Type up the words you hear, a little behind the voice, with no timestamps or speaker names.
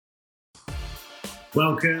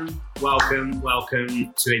Welcome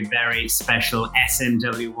to a very special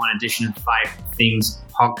SMW1 edition of Five Things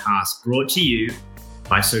podcast, brought to you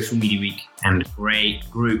by Social Media Week and Grey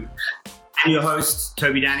Group. I'm your host,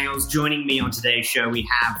 Toby Daniels. Joining me on today's show, we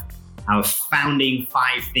have our founding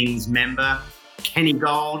Five Things member, Kenny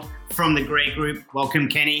Gold from the Grey Group. Welcome,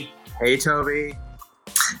 Kenny. Hey, Toby.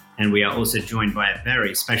 And we are also joined by a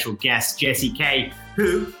very special guest, Jesse Kay,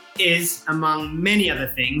 who is, among many other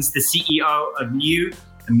things, the CEO of New,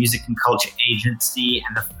 a music and culture agency,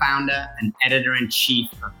 and the founder and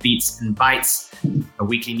editor-in-chief of Beats and Bytes, a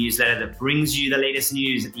weekly newsletter that brings you the latest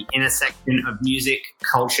news at the intersection of music,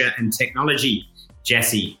 culture, and technology.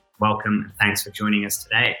 Jesse, welcome, and thanks for joining us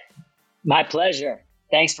today. My pleasure.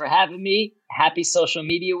 Thanks for having me. Happy Social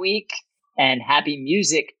Media Week and happy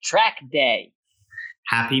Music Track Day.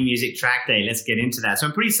 Happy Music Track Day. Let's get into that. So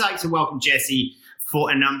I'm pretty psyched to welcome Jesse for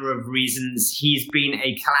a number of reasons. He's been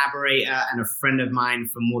a collaborator and a friend of mine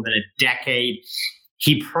for more than a decade.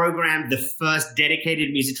 He programmed the first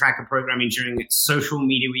dedicated music tracker programming during Social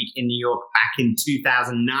Media Week in New York back in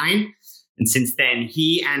 2009. And since then,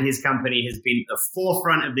 he and his company has been at the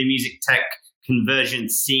forefront of the music tech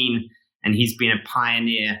convergence scene, and he's been a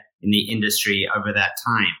pioneer in the industry over that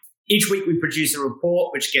time. Each week we produce a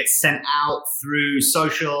report which gets sent out through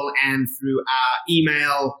social and through our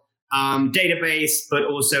email database, but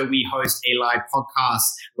also we host a live podcast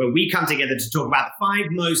where we come together to talk about the five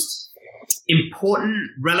most important,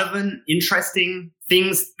 relevant, interesting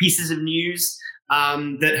things, pieces of news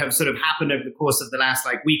that have sort of happened over the course of the last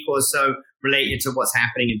week or so related to what's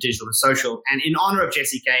happening in digital and social. And in honor of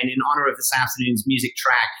Jesse Kay and in honor of this afternoon's music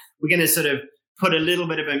track, we're going to sort of put a little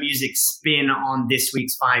bit of a music spin on this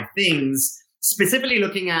week's five things, specifically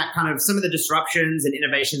looking at kind of some of the disruptions and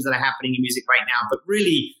innovations that are happening in music right now, but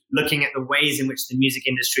really looking at the ways in which the music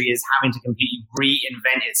industry is having to completely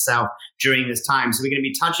reinvent itself during this time. So we're going to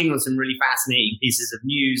be touching on some really fascinating pieces of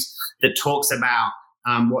news that talks about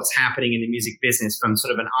what's happening in the music business from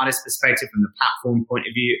sort of an artist perspective, from the platform point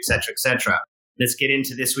of view, et cetera, et cetera. Let's get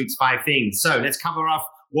into this week's five things. So let's cover off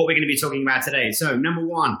what we're going to be talking about today. So number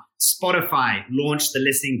one, Spotify launched the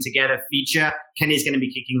Listening Together feature. Kenny's going to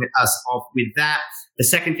be kicking us off with that. The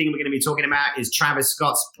second thing we're going to be talking about is Travis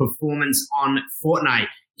Scott's performance on Fortnite.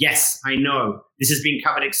 Yes, I know this has been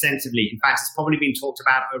covered extensively. In fact, it's probably been talked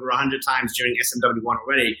about over 100 times during SMW1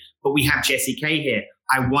 already, but we have Jesse Kay here.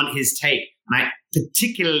 I want his take, and I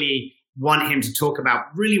particularly want him to talk about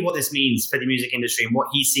really what this means for the music industry and what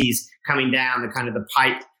he sees coming down the kind of the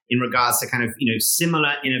pipe in regards to kind of,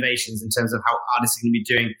 similar innovations in terms of how artists are going to be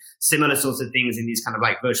doing similar sorts of things in these kind of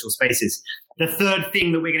virtual spaces. The third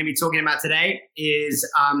thing that we're going to be talking about today is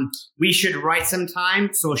We Should Write Some Time,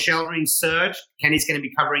 saw Sheltering Surge. Kenny's going to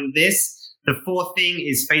be covering this. The fourth thing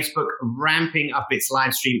is Facebook ramping up its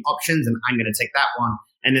live stream options, and I'm going to take that one.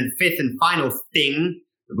 And then the fifth and final thing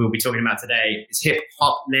that we'll be talking about today is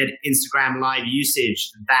hip-hop-led Instagram live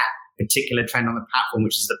usage. That particular trend on the platform,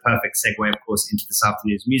 which is the perfect segue, of course, into this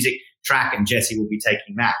afternoon's music track, and Jesse will be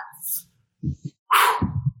taking that.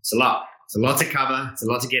 It's a lot. It's a lot to cover. It's a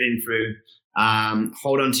lot to get in through.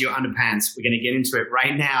 Hold on to your underpants. We're going to get into it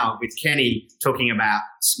right now with Kenny talking about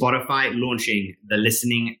Spotify launching the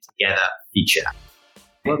Listening Together feature.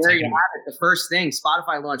 Well, there you have it. The first thing,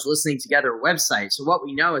 Spotify launched Listening Together website. So what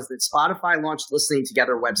we know is that Spotify launched Listening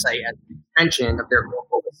Together website as an extension of their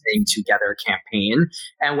global Listening Together campaign.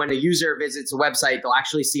 And when a user visits a website, they'll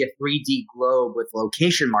actually see a 3D globe with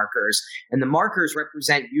location markers. And the markers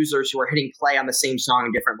represent users who are hitting play on the same song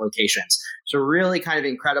in different locations. So really kind of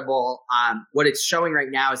incredible. What it's showing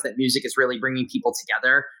right now is that music is really bringing people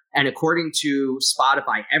together. And according to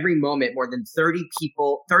Spotify, every moment, more than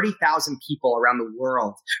 30,000 people around the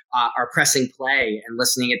world are pressing play and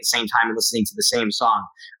listening at the same time and listening to the same song.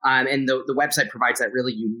 And the website provides that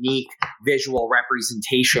really unique visual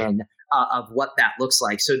representation of what that looks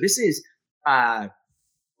like. So this is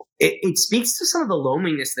it speaks to some of the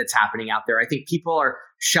loneliness that's happening out there. I think people are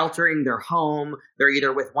sheltering their home. They're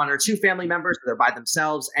either with one or two family members, or they're by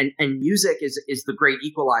themselves. And music is the great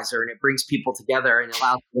equalizer, and it brings people together and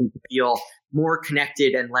allows them to feel more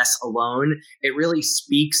connected and less alone. It really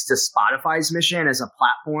speaks to Spotify's mission as a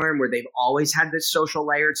platform where they've always had this social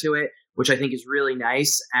layer to it, which I think is really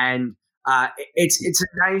nice. And it's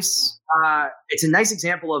a nice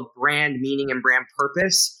example of brand meaning and brand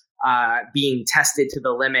purpose being tested to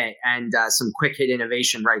the limit, and some quick hit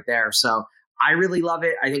innovation right there. So I really love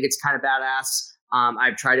it. I think it's kind of badass.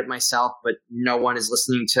 I've tried it myself, but no one is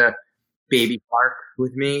listening to Baby Shark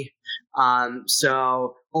with me.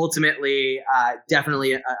 So ultimately,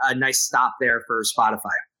 definitely a nice stop there for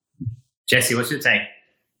Spotify. Jesse, what's your take?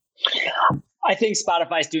 I think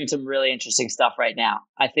Spotify's doing some really interesting stuff right now.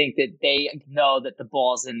 I think that they know that the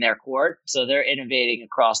ball's in their court, so they're innovating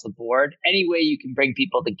across the board. Any way you can bring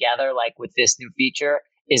people together, like with this new feature,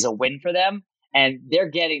 is a win for them. And they're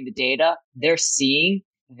getting the data. They're seeing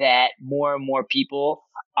that more and more people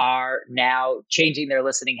are now changing their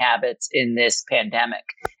listening habits in this pandemic.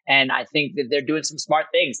 And I think that they're doing some smart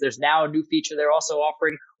things. There's now a new feature they're also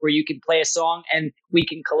offering where you can play a song and we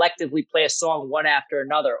can collectively play a song one after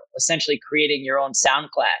another, essentially creating your own sound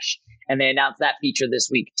clash. And they announced that feature this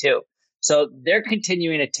week too. So they're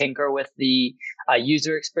continuing to tinker with the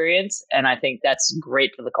user experience. And I think that's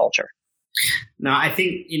great for the culture. No, I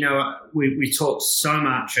think, we talked so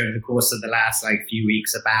much over the course of the last few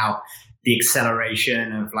weeks about the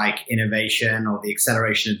acceleration of innovation or the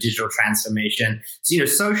acceleration of digital transformation. So,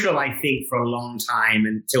 social, I think for a long time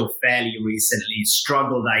until fairly recently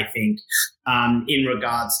struggled, I think, in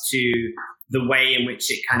regards to the way in which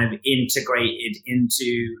it kind of integrated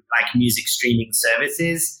into music streaming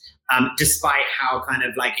services, despite how kind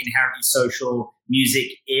of inherently social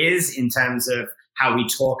music is in terms of how we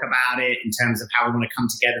talk about it, in terms of how we want to come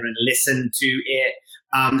together and listen to it.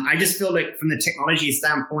 I just feel like from the technology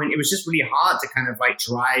standpoint, it was just really hard to kind of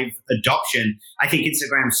drive adoption. I think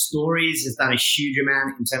Instagram Stories has done a huge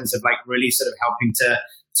amount in terms of really sort of helping to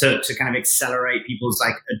kind of accelerate people's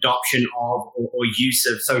adoption of or use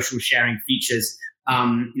of social sharing features,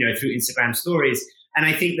 through Instagram Stories. And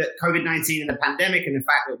I think that COVID-19 and the pandemic and the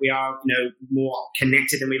fact that we are, more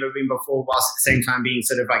connected than we've ever been before, whilst at the same time being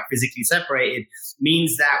sort of physically separated,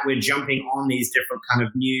 means that we're jumping on these different kind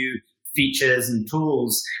of new features and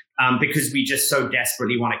tools because we just so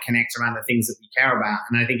desperately want to connect around the things that we care about.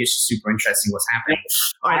 And I think it's just super interesting what's happening.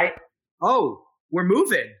 All right. Oh, we're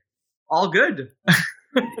moving. All good.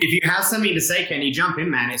 If you have something to say, Kenny, jump in,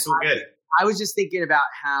 man. It's all good. I was just thinking about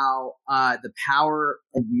how the power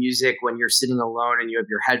of music when you're sitting alone and you have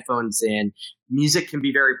your headphones in, music can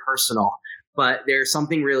be very personal, but there's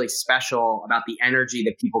something really special about the energy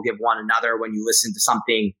that people give one another when you listen to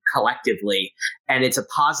something collectively. And it's a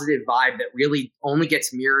positive vibe that really only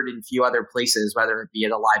gets mirrored in a few other places, whether it be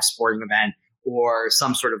at a live sporting event or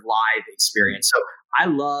some sort of live experience. So I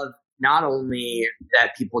love not only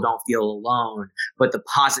that people don't feel alone, but the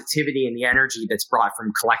positivity and the energy that's brought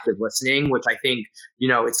from collective listening, which I think,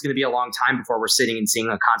 it's going to be a long time before we're sitting and seeing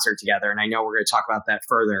a concert together. And I know we're going to talk about that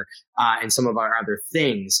further in some of our other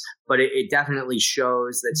things, but it definitely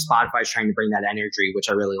shows that Spotify is trying to bring that energy, which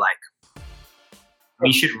I really like.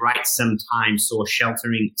 We should write some time saw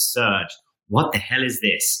Sheltering Surge. What the hell is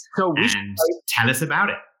this? And tell us about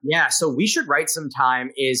it. Yeah, so We Should Write Some Time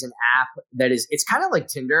is an app that it's kind of like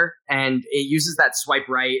Tinder, and it uses that swipe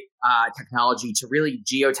right technology to really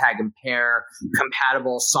geotag and pair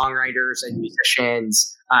compatible songwriters and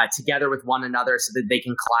musicians together with one another so that they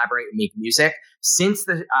can collaborate and make music. Since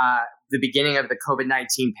the beginning of the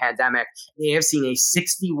COVID-19 pandemic, they have seen a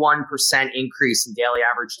 61% increase in daily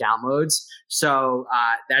average downloads. So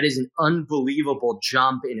that is an unbelievable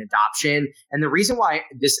jump in adoption. And the reason why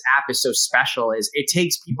this app is so special is it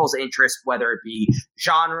takes people's interest, whether it be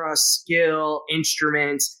genre, skill,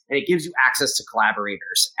 instruments, and it gives you access to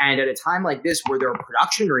collaborators. And at a time like this, where there are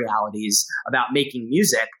production realities about making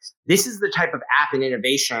music, this is the type of app and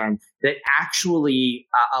innovation that actually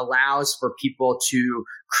allows for people to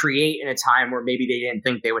create in a time where maybe they didn't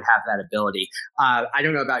think they would have that ability. I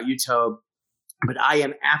don't know about you, Tobe, but I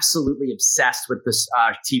am absolutely obsessed with this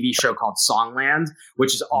TV show called Songland,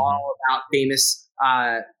 which is all about famous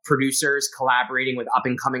producers collaborating with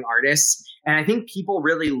up-and-coming artists. And I think people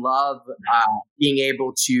really love being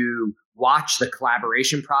able to watch the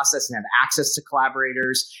collaboration process and have access to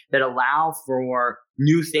collaborators that allow for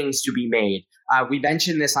new things to be made. We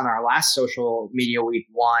mentioned this on our last Social Media Week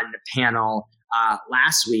 1 panel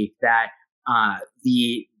last week, that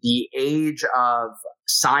the age of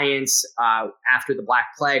science after the Black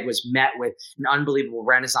Plague was met with an unbelievable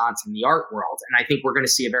renaissance in the art world. And I think we're going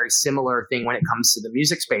to see a very similar thing when it comes to the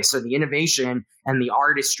music space. So the innovation and the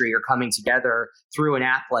artistry are coming together through an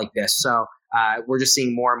app like this. So we're just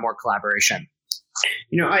seeing more and more collaboration.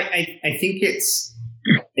 I think it's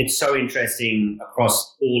so interesting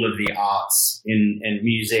across all of the arts and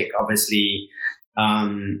music. Obviously,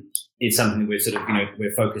 it's something that we're sort of,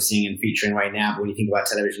 we're focusing and featuring right now. But when you think about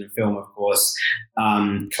television and film, of course,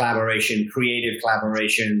 creative collaborations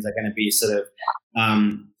are going to be sort of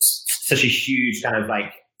such a huge kind of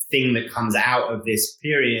thing that comes out of this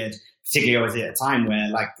period, particularly obviously at a time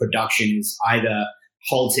where production is either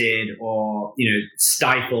halted or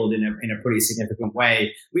stifled in a pretty significant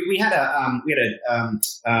way. We had a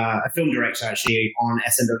film director actually on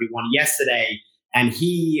SNW1 yesterday, and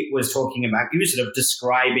he was sort of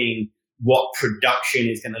describing what production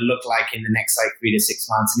is going to look like in the next like 3 to 6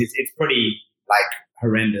 months. And it's pretty like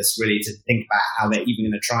horrendous really to think about how they're even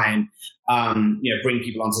going to try and, bring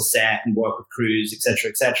people onto set and work with crews, et cetera,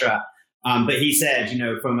 et cetera. But he said,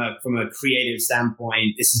 from a creative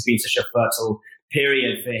standpoint, this has been such a fertile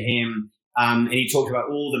period for him. And he talked about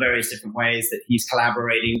all the various different ways that he's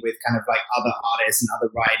collaborating with kind of like other artists and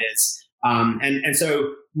other writers. And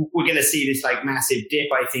so we're going to see this like massive dip,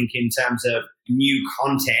 I think, in terms of new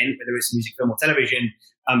content, whether it's music, film or television,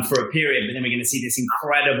 for a period. But then we're going to see this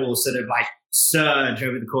incredible sort of like surge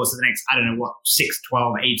over the course of the next, 6,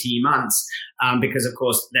 12, 18 months. Because of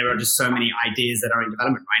course there are just so many ideas that are in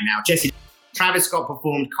development right now. Jesse, Travis Scott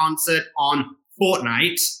performed concert on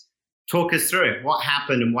Fortnite. Talk us through it. What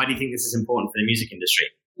happened and why do you think this is important for the music industry?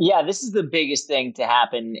 Yeah, this is the biggest thing to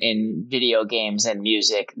happen in video games and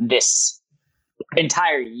music this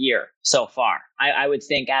entire year so far. I would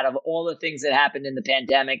think out of all the things that happened in the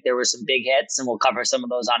pandemic, there were some big hits, and we'll cover some of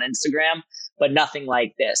those on Instagram, but nothing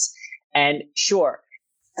like this. And sure,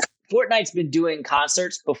 Fortnite's been doing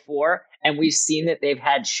concerts before, and we've seen that they've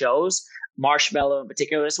had shows. Marshmello in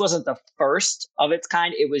particular, this wasn't the first of its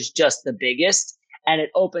kind. It was just the biggest, and it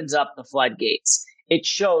opens up the floodgates. It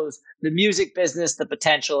shows the music business, the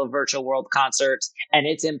potential of virtual world concerts, and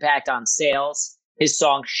its impact on sales. His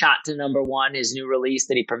song shot to #1, his new release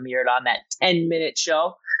that he premiered on that 10-minute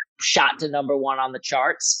show, shot to #1 on the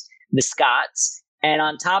charts, the Scots. And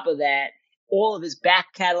on top of that, all of his back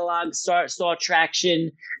catalog saw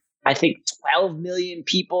traction. I think 12 million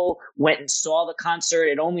people went and saw the concert.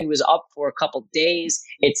 It only was up for a couple days.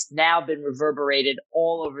 It's now been reverberated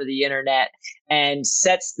all over the internet and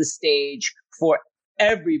sets the stage for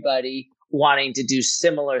everybody wanting to do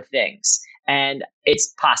similar things. And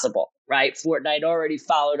it's possible, right? Fortnite already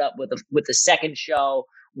followed up with the second show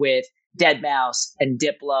with Deadmau5 and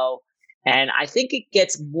Diplo. And I think it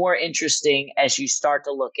gets more interesting as you start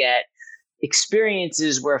to look at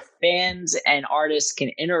experiences where fans and artists can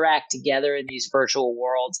interact together in these virtual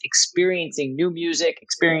worlds, experiencing new music,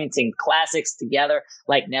 experiencing classics together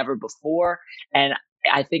like never before. And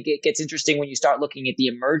I think it gets interesting when you start looking at the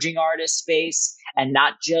emerging artist space and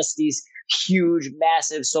not just these huge,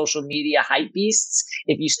 massive social media hype beasts.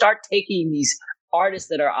 If you start taking these artists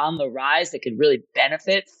that are on the rise that could really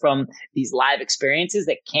benefit from these live experiences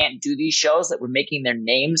that can't do these shows, that were making their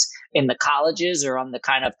names in the colleges or on the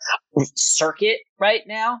kind of circuit right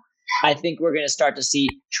now, I think we're going to start to see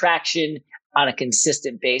traction on a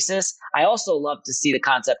consistent basis. I also love to see the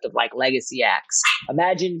concept of like legacy acts.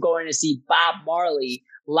 Imagine going to see Bob Marley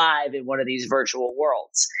live in one of these virtual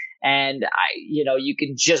worlds. And you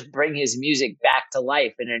can just bring his music back to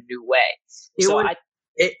life in a new way.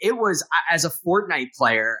 It was, as a Fortnite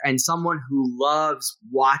player and someone who loves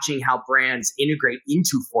watching how brands integrate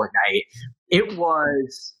into Fortnite, it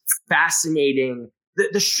was fascinating.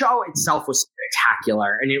 The show itself was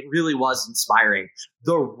spectacular, and it really was inspiring.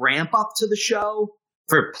 The ramp up to the show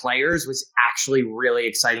for players was actually really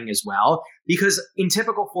exciting as well, because in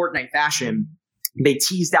typical Fortnite fashion, they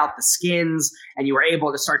teased out the skins and you were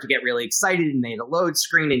able to start to get really excited, and they had a load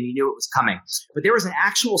screen and you knew it was coming. But there was an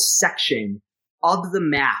actual section of the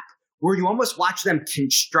map where you almost watch them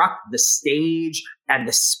construct the stage and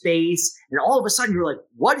the space, and all of a sudden you're like,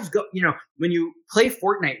 what is when you play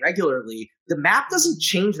Fortnite regularly, the map doesn't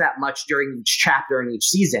change that much during each chapter and each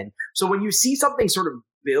season. So when you see something sort of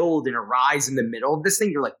build and arise in the middle of this thing,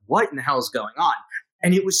 you're like, what in the hell is going on?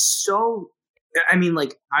 And it was so, I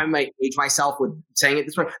might age myself with saying it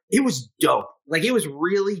this way. It was dope. Like, it was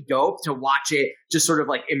really dope to watch it just sort of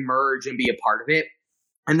like emerge and be a part of it.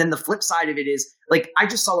 And then the flip side of it is, like, I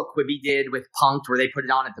just saw what Quibi did with Punk'd, where they put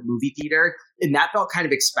it on at the movie theater, and that felt kind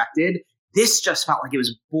of expected. This just felt like it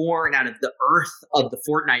was born out of the earth of the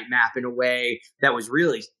Fortnite map in a way that was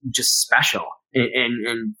really just special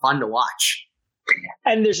and fun to watch.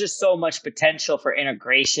 And there's just so much potential for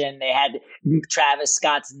integration. They had Travis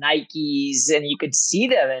Scott's Nikes, and you could see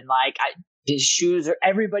them, and like his shoes, or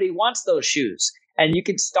everybody wants those shoes, and you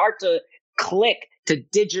can start to click to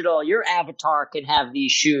digital. Your avatar can have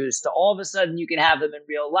these shoes, to all of a sudden you can have them in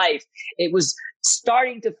real life. It was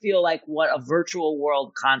starting to feel like what a virtual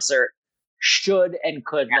world concert should and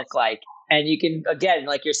could look like. And you can, again,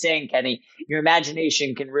 like you're saying, Kenny, your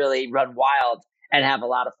imagination can really run wild and have a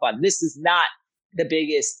lot of fun. This is not the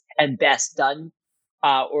biggest and best done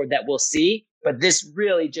or that we'll see, but this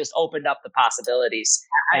really just opened up the possibilities.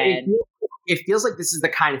 And it feels like this is the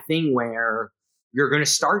kind of thing where you're going to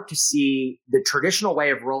start to see the traditional way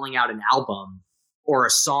of rolling out an album or a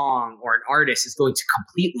song or an artist is going to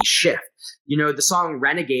completely shift. The song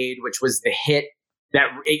Renegade, which was the hit that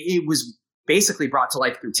it was basically brought to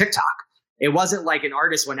life through TikTok. It wasn't like an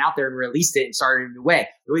artist went out there and released it and started in a new way.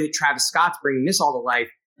 The way that Travis Scott's bringing this all to life,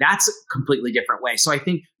 that's a completely different way. So I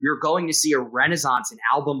think you're going to see a renaissance in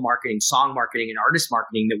album marketing, song marketing, and artist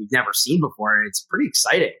marketing that we've never seen before. And it's pretty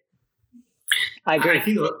exciting. I agree.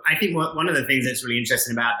 I think one of the things that's really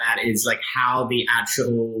interesting about that is like how the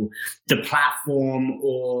platform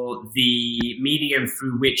or the medium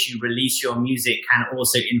through which you release your music can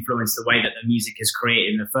also influence the way that the music is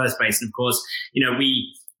created in the first place. And of course,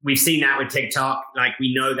 we've seen that with TikTok. Like,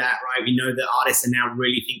 we know that, right? We know that artists are now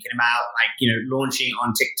really thinking about launching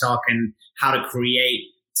on TikTok and how to create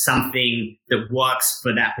something that works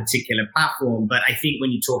for that particular platform. But I think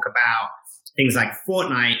when you talk about things like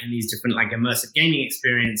Fortnite and these different like immersive gaming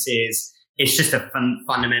experiences, it's just a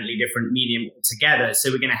fundamentally different medium altogether. So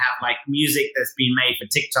we're going to have like music that's been made for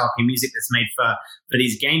TikTok and music that's made for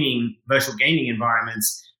these virtual gaming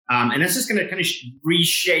environments. And that's just going to kind of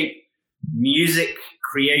reshape music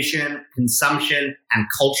creation, consumption, and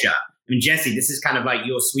culture. I mean, Jesse, this is kind of like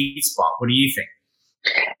your sweet spot. What do you think?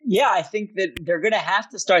 Yeah, I think that they're going to have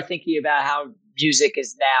to start thinking about how music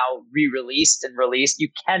is now re-released and released. You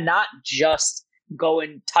cannot just go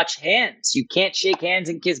and touch hands. You can't shake hands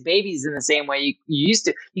and kiss babies in the same way you used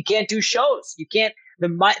to. You can't do shows. You can't.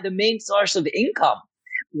 The main source of income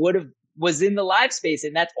was in the live space,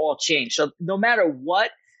 and that's all changed. So no matter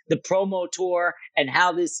what the promo tour and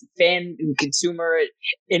how this fan and consumer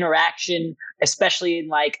interaction, especially in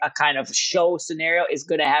like a kind of show scenario, is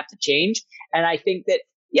going to have to change. And I think that,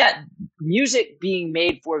 yeah, music being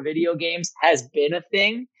made for video games has been a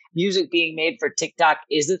thing. Music being made for TikTok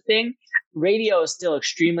is a thing. Radio is still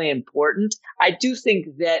extremely important. I do think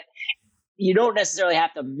that you don't necessarily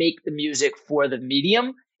have to make the music for the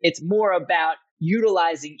medium. It's more about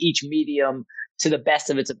utilizing each medium to the best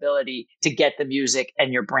of its ability to get the music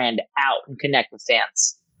and your brand out and connect with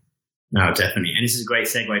fans. No, definitely. And this is a great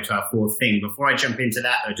segue to our fourth thing. Before I jump into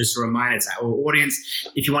that, though, just a reminder to our audience,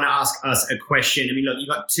 if you want to ask us a question, I mean, look, you've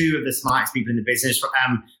got two of the smartest people in the business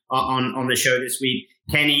on the show this week.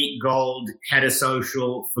 Kenny Gold, head of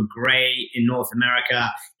social for Gray in North America,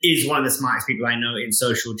 is one of the smartest people I know in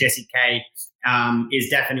social. Jesse Kay is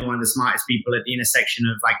definitely one of the smartest people at the intersection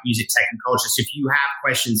of like music, tech, and culture. So if you have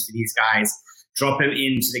questions for these guys, drop them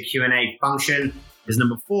into the Q&A function. Because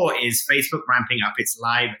number 4 is Facebook ramping up its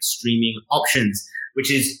live streaming options,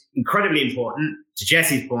 which is incredibly important, to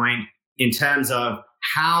Jesse's point, in terms of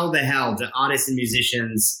how the hell do artists and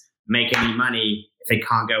musicians make any money if they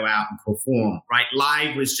can't go out and perform, right?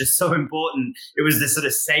 Live was just so important. It was the sort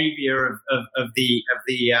of savior of the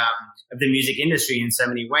music industry in so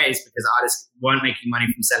many ways, because artists weren't making money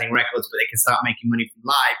from selling records, but they can start making money from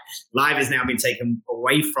live. Live has now been taken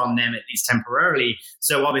away from them, at least temporarily.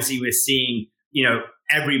 So obviously we're seeing,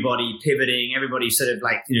 everybody pivoting, everybody sort of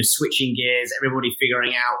like, switching gears, everybody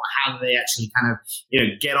figuring out how do they actually kind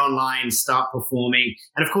of, get online, start performing.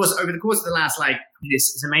 And of course, over the course of the last,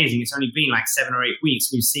 it's amazing. It's only been like 7 or 8 weeks.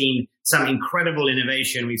 We've seen some incredible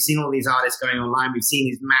innovation. We've seen all these artists going online. We've seen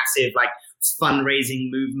these massive fundraising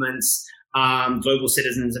movements. Global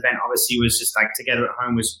Citizens event obviously was just like Together at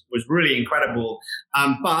Home was really incredible.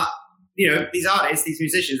 But these artists, these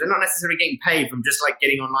musicians, they're not necessarily getting paid from just like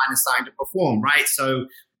getting online and starting to perform, right? So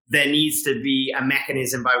there needs to be a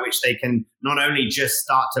mechanism by which they can not only just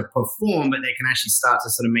start to perform, but they can actually start to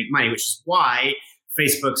sort of make money, which is why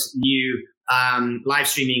Facebook's new live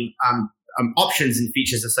streaming options and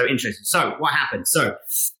features are so interesting. So what happened? So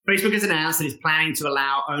Facebook has announced that it's planning to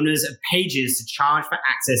allow owners of pages to charge for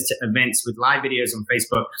access to events with live videos on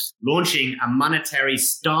Facebook, launching a monetary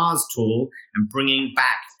stars tool and bringing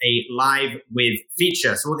back a live with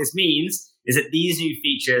feature. So what this means is that these new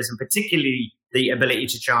features, and particularly the ability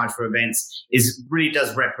to charge for events, really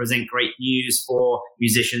does represent great news for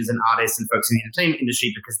musicians and artists and folks in the entertainment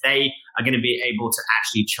industry, because they are going to be able to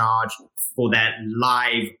actually charge for their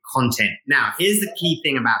live content. Now, here's the key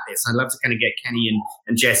thing about this. I'd love to kind of get Kenny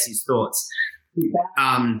and Jesse's thoughts.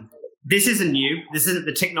 This isn't new.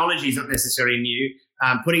 The technology is not necessarily new.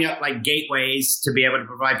 Putting up like gateways to be able to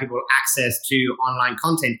provide people access to online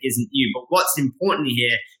content isn't new. But what's important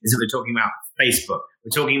here is that we're talking about Facebook.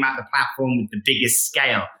 We're talking about the platform with the biggest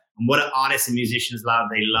scale. And what do artists and musicians love?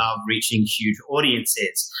 They love reaching huge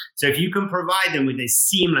audiences. So if you can provide them with a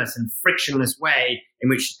seamless and frictionless way in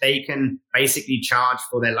which they can basically charge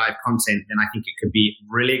for their live content, then I think it could be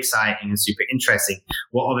really exciting and super interesting.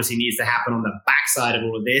 What obviously needs to happen on the backside of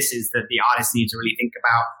all of this is that the artists need to really think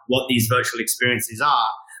about what these virtual experiences are.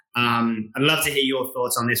 I'd love to hear your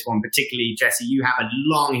thoughts on this one, particularly Jesse. You have a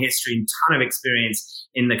long history and ton of experience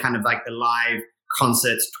in the kind of like the live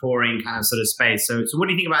concerts, touring kind of sort of space. So what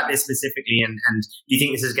do you think about this specifically? And do you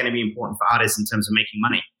think this is going to be important for artists in terms of making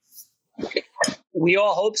money? We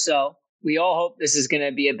all hope so. We all hope this is going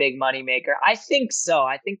to be a big moneymaker. I think so.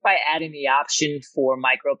 I think by adding the option for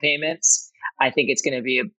micropayments, I think it's going to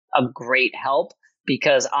be a great help,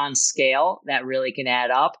 because on scale, that really can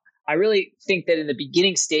add up. I really think that in the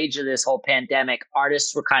beginning stage of this whole pandemic,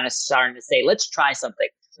 artists were kind of starting to say, let's try something.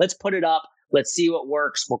 Let's put it up. Let's see what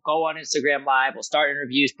works. We'll go on Instagram Live. We'll start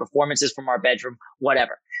interviews, performances from our bedroom,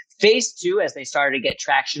 whatever. Phase two, as they started to get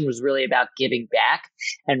traction, was really about giving back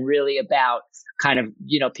and really about kind of,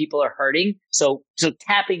 people are hurting. So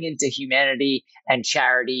tapping into humanity and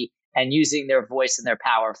charity and using their voice and their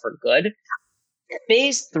power for good.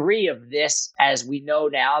 Phase three of this, as we know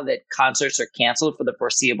now that concerts are canceled for the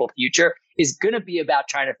foreseeable future, is going to be about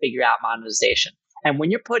trying to figure out monetization. And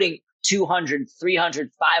when you're putting 200, 300,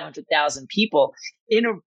 500,000 people in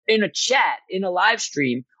a chat, in a live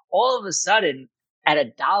stream, all of a sudden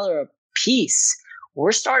at $1 a piece,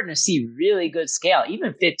 we're starting to see really good scale,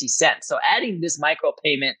 even 50 cents. So adding this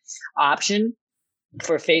micropayment option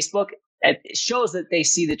for Facebook, it shows that they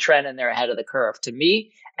see the trend and they're ahead of the curve, to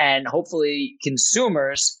me. And hopefully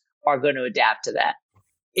consumers are going to adapt to that.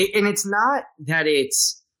 And it's not that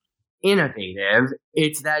it's innovative,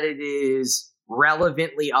 it's that it is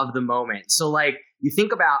relevantly of the moment. So like you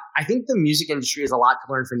think about, I think the music industry has a lot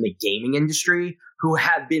to learn from the gaming industry, who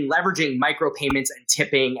have been leveraging micropayments and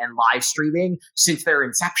tipping and live streaming since their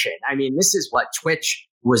inception. I mean, this is what Twitch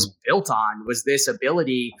was built on, was this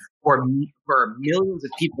ability for millions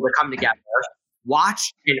of people to come together,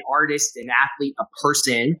 watch an artist, an athlete, a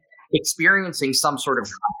person experiencing some sort of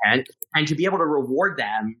content, and to be able to reward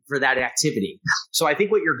them for that activity. So I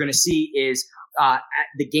think what you're going to see is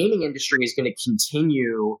the gaming industry is going to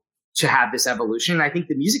continue to have this evolution. I think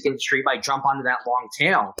the music industry might jump onto that long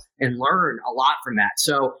tail and learn a lot from that.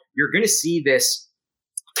 So you're going to see this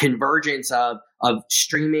convergence of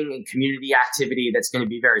streaming and community activity that's going to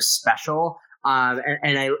be very special.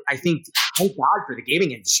 And I think, thank God for the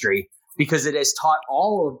gaming industry, because it has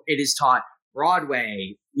taught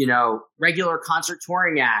Broadway, regular concert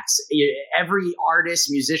touring acts. Every artist,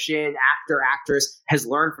 musician, actor, actress has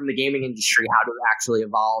learned from the gaming industry how to actually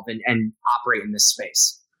evolve and operate in this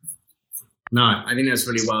space. No, I think that's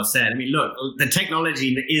really well said. I mean, look, the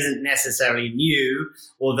technology isn't necessarily new,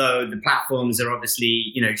 although the platforms are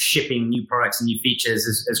obviously, shipping new products and new features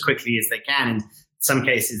as quickly as they can. In some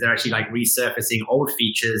cases, they're actually like resurfacing old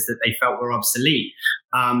features that they felt were obsolete.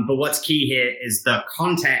 But what's key here is the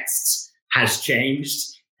context has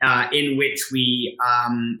changed, in which we,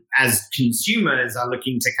 as consumers, are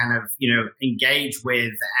looking to kind of, engage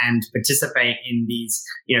with and participate in these,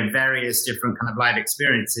 various different kind of live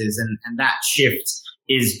experiences. And that shift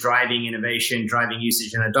is driving innovation, driving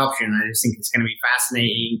usage and adoption. I just think it's going to be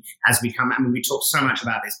fascinating as we we talk so much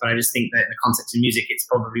about this, but I just think that in the context of music, it's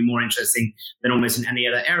probably more interesting than almost in any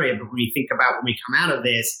other area. But when you think about when we come out of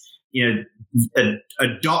this,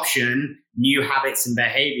 adoption, new habits and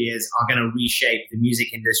behaviors are going to reshape the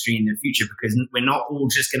music industry in the future, because we're not all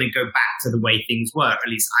just going to go back to the way things were. At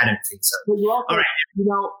least I don't think so. Well, all right.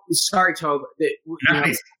 Sorry, Tobe.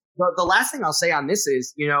 The last thing I'll say on this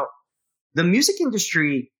is, the music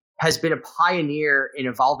industry has been a pioneer in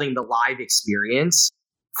evolving the live experience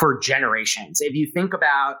for generations. If you think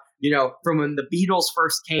about, from when the Beatles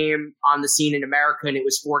first came on the scene in America and it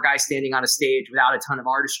was four guys standing on a stage without a ton of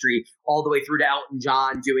artistry, all the way through to Elton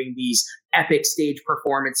John doing these epic stage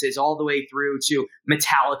performances, all the way through to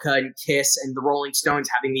Metallica and Kiss and the Rolling Stones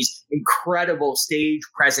having these incredible stage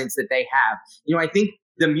presence that they have. I think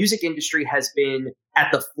the music industry has been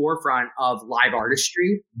at the forefront of live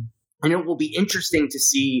artistry, and it will be interesting to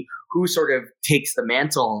see who sort of takes the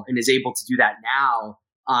mantle and is able to do that now,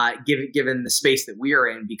 given the space that we are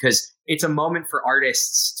in, because it's a moment for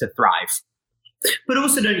artists to thrive. But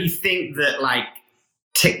also, don't you think that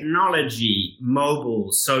technology,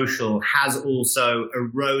 mobile, social, has also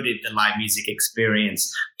eroded the live music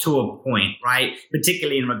experience to a point, right?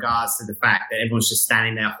 Particularly in regards to the fact that everyone's just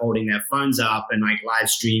standing there holding their phones up and live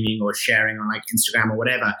streaming or sharing on Instagram or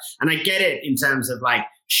whatever. And I get it in terms of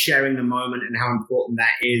sharing the moment and how important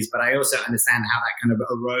that is, but I also understand how that kind of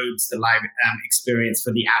erodes the live experience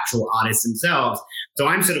for the actual artists themselves. So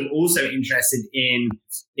I'm sort of also interested in,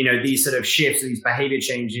 these sort of shifts, these behavior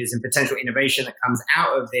changes and potential innovation that comes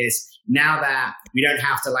out of this, now that we don't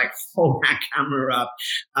have to hold that camera up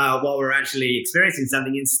while we're actually experiencing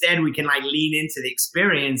something. Instead, we can lean into the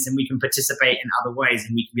experience and we can participate in other ways,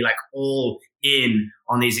 and we can be all in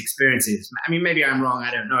on these experiences. I mean, maybe I'm wrong,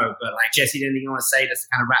 I don't know, but Jesse, anything you want to say just to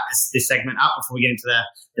kind of wrap this segment up before we get into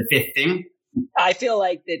the fifth thing? I feel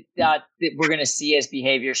like that we're going to see as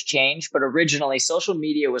behaviors change, but originally social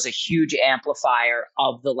media was a huge amplifier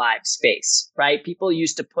of the live space, right? People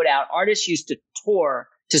used to artists used to tour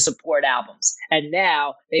to support albums, and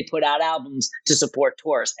now they put out albums to support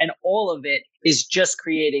tours. And all of it is just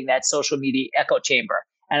creating that social media echo chamber.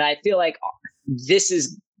 And I feel like this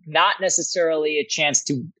is not necessarily a chance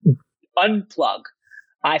to unplug.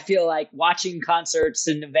 I feel like watching concerts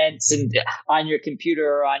and events and on your computer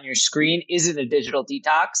or on your screen isn't a digital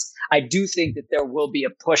detox. I do think that there will be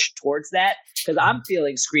a push towards that because I'm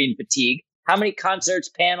feeling screen fatigue. How many concerts,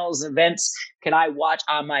 panels, events can I watch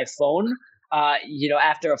on my phone?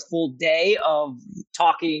 After a full day of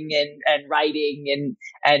talking and writing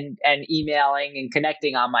and emailing and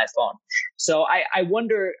connecting on my phone. So I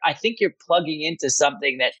wonder, I think you're plugging into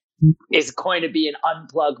something that is going to be an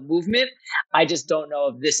unplug movement. I just don't know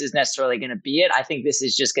if this is necessarily going to be it. I think this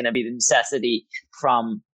is just going to be the necessity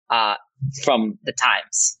from the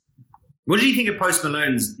times. What did you think of Post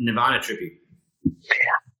Malone's Nirvana tribute?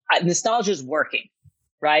 Nostalgia is working.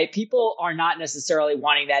 Right? People are not necessarily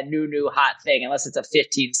wanting that new hot thing unless it's a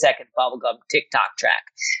 15-second bubblegum TikTok track,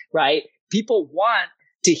 right? People want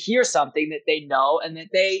to hear something that they know and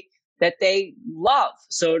that they love.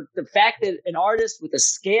 So the fact that an artist with a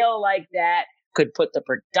scale like that could put the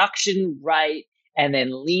production right and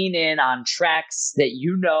then lean in on tracks that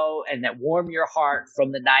you know and that warm your heart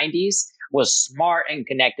from the 90s was smart and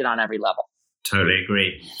connected on every level. Totally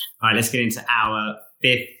agree. All right, let's get into our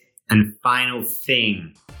fifth and final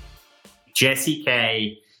thing. Jessie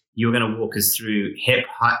K, you're going to walk us through hip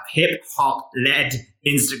hop led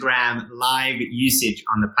Instagram live usage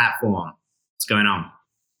on the platform. What's going on?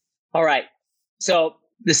 All right. So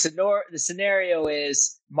the scenario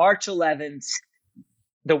is March 11th,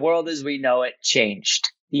 the world as we know it changed.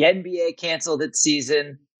 The NBA canceled its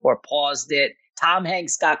season or paused it. Tom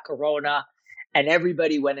Hanks got corona and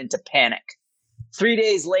everybody went into panic. 3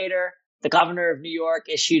 days later, the governor of New York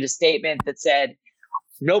issued a statement that said,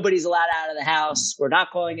 nobody's allowed out of the house. We're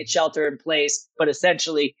not calling it shelter in place, but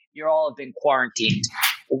essentially you all have been quarantined.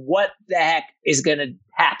 What the heck is going to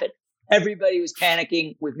happen? Everybody was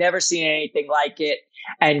panicking. We've never seen anything like it.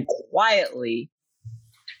 And quietly,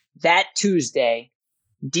 that Tuesday,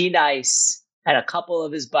 D-Nice and a couple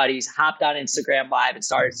of his buddies hopped on Instagram Live and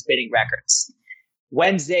started spinning records.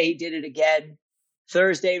 Wednesday, he did it again.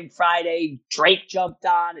 Thursday and Friday, Drake jumped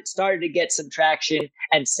on. It started to get some traction.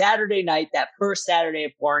 And Saturday night, that first Saturday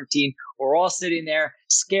of quarantine, we're all sitting there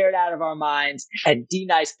scared out of our minds. And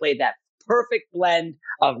D-Nice played that perfect blend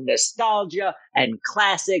of nostalgia and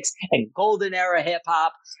classics and golden era hip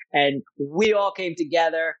hop. And we all came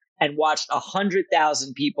together and watched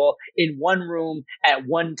 100,000 people in one room at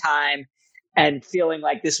one time and feeling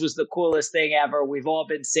like this was the coolest thing ever. We've all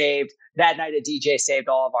been saved. That night, a DJ saved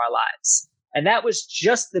all of our lives. And that was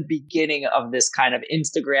just the beginning of this kind of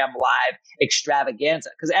Instagram live extravaganza.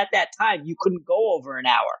 Because at that time, you couldn't go over an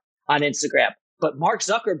hour on Instagram. But Mark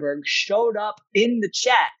Zuckerberg showed up in the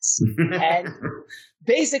chats and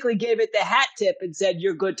basically gave it the hat tip and said,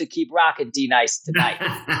 you're good to keep rocking D-Nice tonight.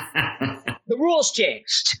 The rules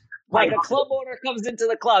changed. Like a club owner comes into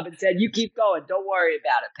the club and said, you keep going. Don't worry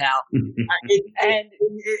about it, pal.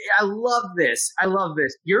 I love this.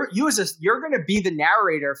 You're going to be the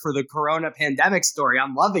narrator for the Corona pandemic story.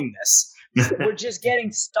 I'm loving this. We're just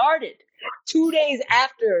getting started. 2 days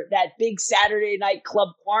after that big Saturday night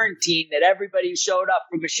club quarantine that everybody showed up,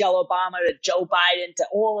 from Michelle Obama to Joe Biden to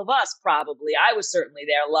all of us, probably. I was certainly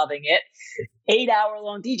there loving it.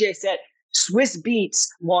 8-hour-long DJ set. Swiss Beats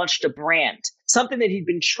launched a brand, something that he'd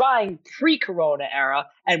been trying pre-corona era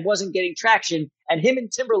and wasn't getting traction. And him and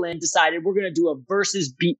Timberland decided we're going to do a versus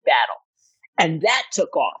beat battle. And that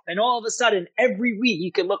took off. And all of a sudden, every week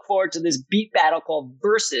you can look forward to this beat battle called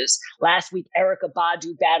Versus. Last week, Erykah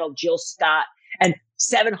Badu battled Jill Scott, and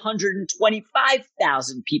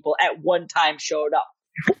 725,000 people at one time showed up.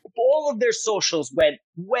 All of their socials went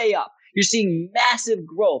way up. You're seeing massive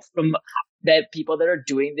growth from the people that are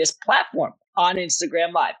doing this platform on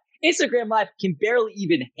Instagram Live. Instagram Live can barely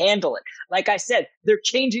even handle it. Like I said, they're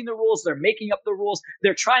changing the rules. They're making up the rules.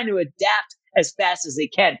 They're trying to adapt as fast as they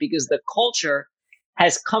can because the culture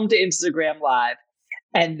has come to Instagram Live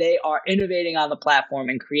and they are innovating on the platform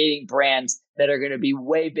and creating brands that are going to be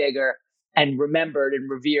way bigger and remembered and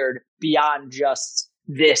revered beyond just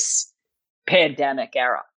this pandemic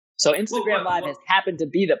era. So Instagram Live has happened to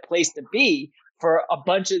be the place to be for a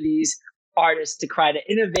bunch of these artists to try to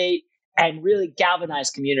innovate and really galvanize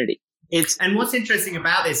community. And what's interesting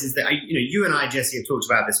about this is that, you and I, Jesse, have talked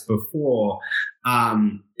about this before.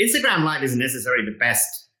 Instagram Live isn't necessarily the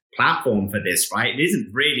best platform for this, right? It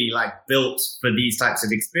isn't really like built for these types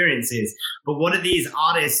of experiences. But what do these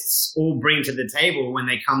artists all bring to the table when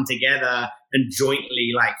they come together and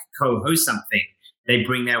jointly like co-host something? They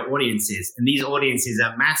bring their audiences, and these audiences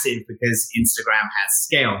are massive because Instagram has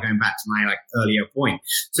scale, going back to my like earlier point.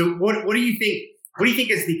 So what do you think? What do you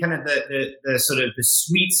think is the kind of the sort of the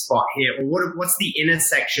sweet spot here, or what's the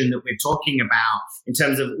intersection that we're talking about in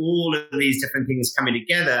terms of all of these different things coming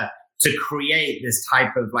together to create this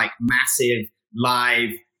type of like massive live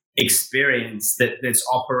experience that's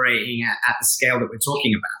operating at the scale that we're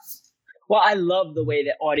talking about? Well, I love the way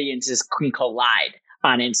that audiences can collide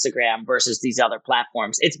on Instagram versus these other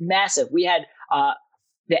platforms. It's massive. We had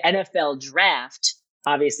the NFL draft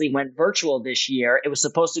obviously went virtual this year. It was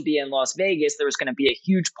supposed to be in Las Vegas. There was going to be a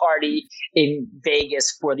huge party in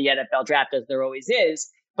Vegas for the NFL draft, as there always is.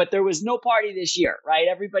 But there was no party this year, right?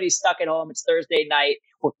 Everybody's stuck at home. It's Thursday night.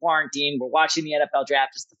 We're quarantined. We're watching the NFL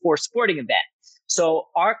draft. It's the fourth sporting event. So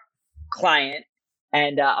our client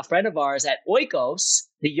and a friend of ours at Oikos,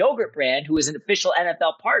 the yogurt brand, who is an official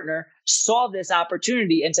NFL partner, saw this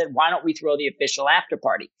opportunity and said, why don't we throw the official after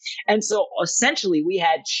party? And so essentially we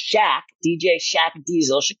had Shaq, DJ Shaq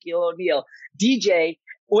Diesel, Shaquille O'Neal, DJ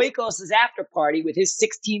Oikos' after party with his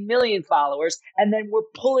 16 million followers. And then we're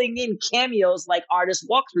pulling in cameos like artist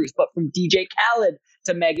walkthroughs, but from DJ Khaled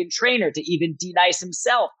to Meghan Trainor to even D-Nice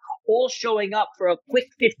himself, all showing up for a quick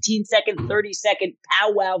 15-second, 30-second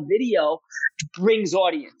powwow video brings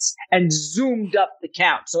audience and zoomed up the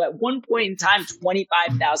count. So at one point in time,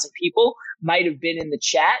 25,000 people might have been in the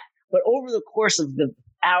chat, but over the course of the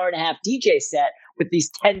hour and a half DJ set with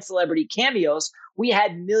these 10 celebrity cameos, we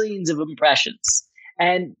had millions of impressions.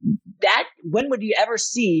 And that, when would you ever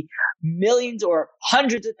see millions or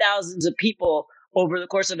hundreds of thausands of people over the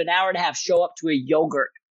course of an hour and a half show up to a yogurt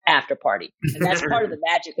after party? And that's part of the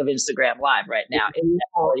magic of Instagram Live right now. It's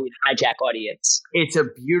an hijack audience. It's a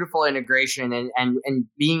beautiful integration, and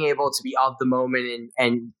being able to be of the moment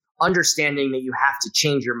and understanding that you have to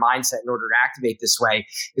change your mindset in order to activate this way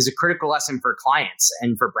is a critical lesson for clients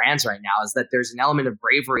and for brands right now, is that there's an element of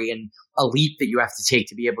bravery and a leap that you have to take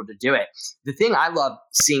to be able to do it. The thing I love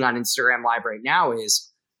seeing on Instagram Live right now is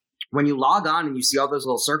when you log on and you see all those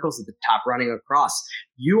little circles at the top running across,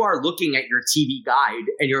 you are looking at your TV guide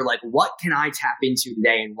and you're like, what can I tap into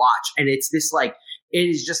today and watch? And it's this like, it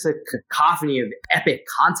is just a cacophony of epic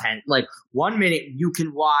content. Like 1 minute you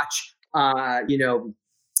can watch,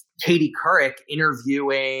 Katie Couric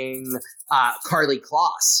interviewing Karlie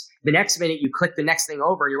Kloss. The next minute you click the next thing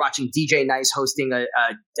over and you're watching DJ Nice hosting a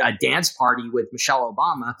dance party with Michelle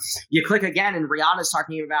Obama. You click again and Rihanna's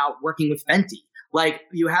talking about working with Fenty. Like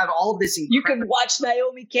you have all this. You can watch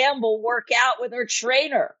Naomi Campbell work out with her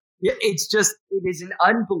trainer. It is an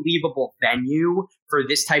unbelievable venue for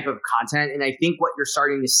this type of content. And I think what you're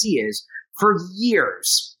starting to see is for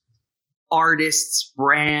years, artists,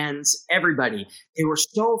 brands, everybody, they were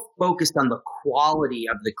so focused on the quality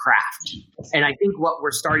of the craft. And I think what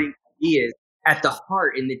we're starting to see is at the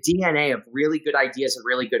heart, in the DNA of really good ideas and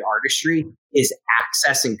really good artistry, is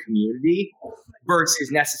access and community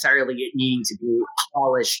versus necessarily it needing to be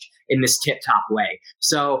polished in this tip-top way.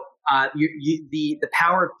 So the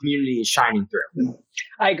power of community is shining through.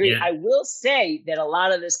 I agree. Yeah. I will say that a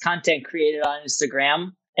lot of this content created on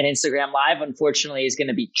Instagram and Instagram Live, unfortunately, is going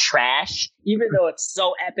to be trash, even though it's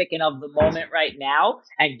so epic and of the moment right now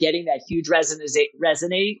and getting that huge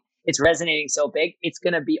it's resonating so big, it's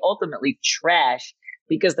going to be ultimately trash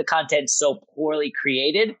because the content's so poorly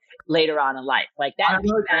created later on in life. Like that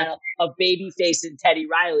battle of Babyface and Teddy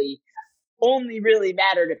Riley only really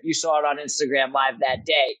mattered if you saw it on Instagram Live that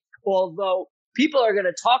day. Although people are going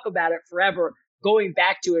to talk about it forever, going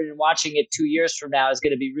back to it and watching it 2 years from now is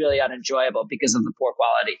going to be really unenjoyable because of the poor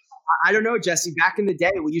quality. I don't know, Jesse. Back in the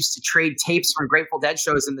day, we used to trade tapes from Grateful Dead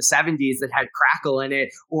shows in the 70s that had crackle in it,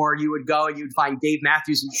 or you would go and you'd find Dave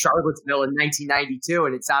Matthews in Charlottesville in 1992,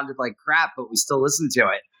 and it sounded like crap, but we still listened to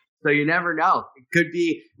it. So you never know.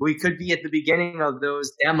 We could be at the beginning of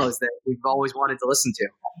those demos that we've always wanted to listen to.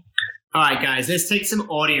 All right, guys, let's take some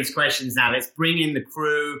audience questions now. Let's bring in the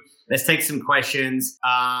crew. Let's take some questions.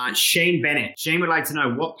 Shane Bennett. Shane would like to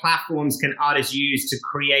know, what platforms can artists use to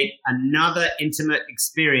create another intimate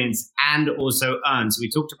experience and also earn? So we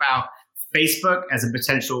talked about Facebook as a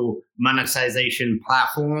potential monetization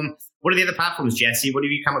platform. What are the other platforms, Jesse? What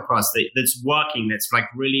have you come across that's working, that's like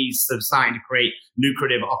really sort of starting to create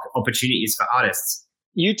lucrative opportunities for artists?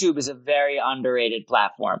 YouTube is a very underrated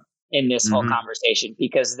platform in this whole conversation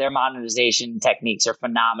because their monetization techniques are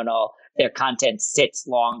phenomenal. Their content sits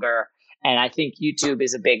longer. And I think YouTube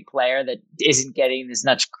is a big player that isn't getting as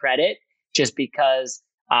much credit just because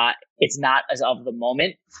It's not as of the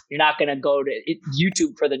moment. You're not going to go to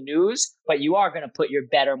YouTube for the news, but you are going to put your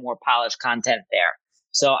better, more polished content there.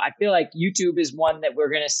 So I feel like YouTube is one that we're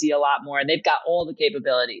going to see a lot more, and they've got all the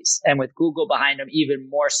capabilities. And with Google behind them, even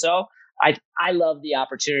more so. I love the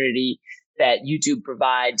opportunity that YouTube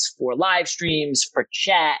provides for live streams, for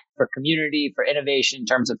chat, for community, for innovation in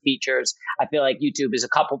terms of features. I feel like YouTube is a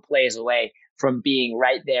couple plays away from being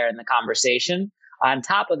right there in the conversation. On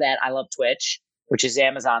top of that, I love Twitch, which is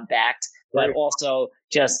Amazon backed, but also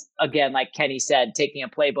just, again, like Kenny said, taking a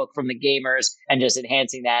playbook from the gamers and just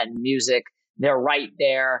enhancing that in music. They're right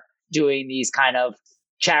there doing these kind of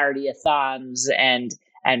charity-a-thons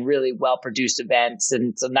and really well-produced events.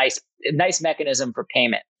 And it's a nice mechanism for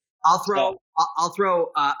payment. I'll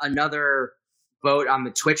throw another vote on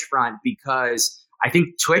the Twitch front, because I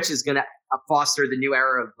think Twitch is going to foster the new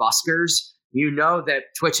era of buskers. You know that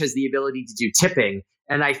Twitch has the ability to do tipping.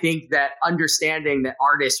 And I think that understanding that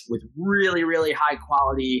artists with really, really high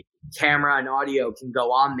quality camera and audio can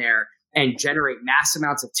go on there and generate mass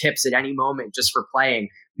amounts of tips at any moment just for playing.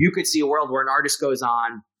 You could see a world where an artist goes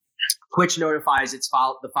on, Twitch notifies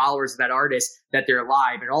the followers of that artist that they're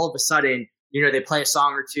live, and all of a sudden, they play a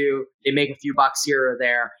song or two, they make a few bucks here or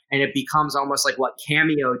there, and it becomes almost like what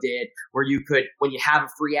Cameo did, where you could, when you have a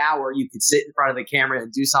free hour, you could sit in front of the camera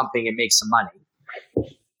and do something and make some money.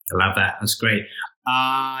 I love that. That's great.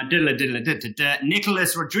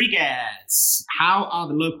 Nicholas Rodriguez. How are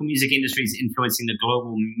the local music industries influencing the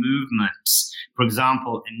global movement? For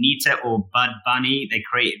example, Anita or Bud Bunny, they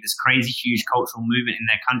created this crazy, huge cultural movement in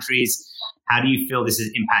their countries. How do you feel this is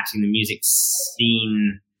impacting the music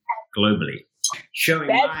scene globally?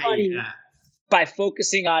 Bad Bunny, by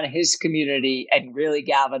focusing on his community and really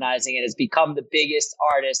galvanizing it, has become the biggest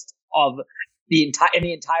artist of in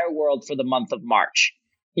the entire world for the month of March.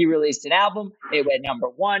 He released an album. It went number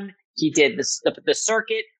one. He did the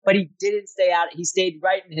circuit, but he didn't stay out. He stayed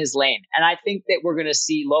right in his lane. And I think that we're going to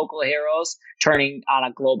see local heroes turning on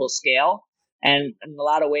a global scale. And in a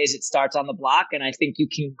lot of ways, it starts on the block. And I think you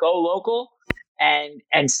can go local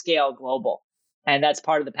and scale global. And that's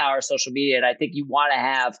part of the power of social media. And I think you want to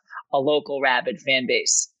have a local rabid fan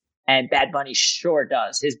base. And Bad Bunny sure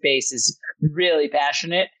does. His base is really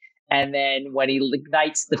passionate. And then when he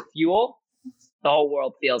ignites the fuel, the whole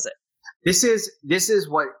world feels it. This is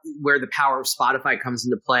where the power of Spotify comes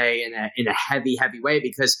into play in a heavy way,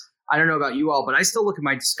 because I don't know about you all, but I still look at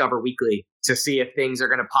my Discover Weekly to see if things are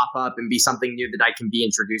going to pop up and be something new that I can be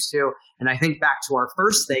introduced to. And I think back to our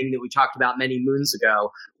first thing that we talked about many moons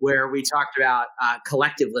ago, where we talked about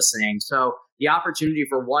collective listening. So the opportunity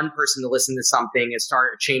for one person to listen to something and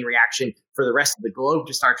start a chain reaction for the rest of the globe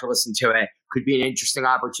to start to listen to it could be an interesting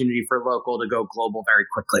opportunity for local to go global very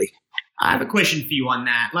quickly. I have a question for you on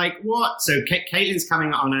that. Like what? So Caitlin's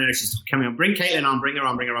coming on. I know she's coming on. Bring Caitlin on. Bring her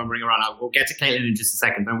on. We'll get to Caitlin in just a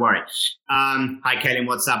second. Don't worry. Hi, Caitlin.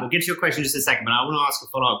 What's up? We'll get to your question in just a second, but I want to ask a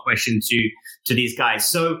follow-up question to these guys.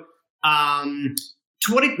 So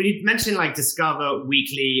to what you mentioned, like Discover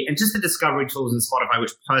Weekly and just the discovery tools in Spotify,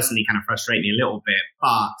 which personally kind of frustrate me a little bit, but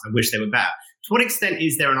I wish they were better. To what extent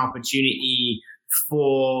is there an opportunity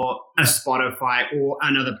for a Spotify or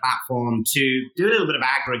another platform to do a little bit of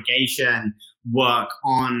aggregation work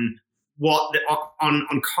on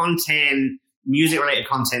on content, music-related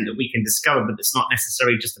content that we can discover, but it's not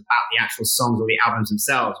necessarily just about the actual songs or the albums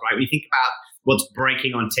themselves, right? We think about what's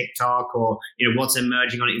breaking on TikTok, or what's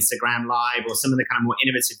emerging on Instagram Live, or some of the kind of more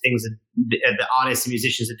innovative things that the artists and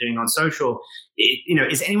musicians are doing on social.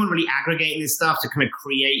 Is anyone really aggregating this stuff to kind of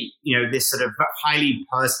create this sort of highly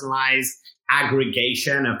personalized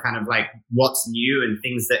aggregation of kind of like what's new and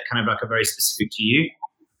things that kind of like are very specific to you?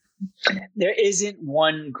 There isn't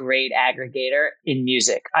one great aggregator in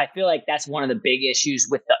music. I feel like that's one of the big issues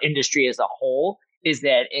with the industry as a whole, is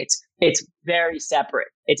that it's very separate.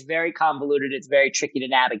 It's very convoluted. It's very tricky to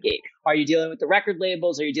navigate. Are you dealing with the record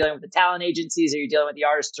labels? Are you dealing with the talent agencies? Are you dealing with the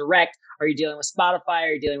artist direct? Are you dealing with Spotify?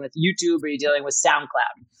 Are you dealing with YouTube? Are you dealing with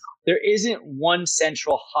SoundCloud? There isn't one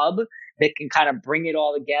central hub that can kind of bring it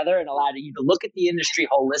all together and allow you to look at the industry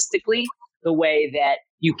holistically the way that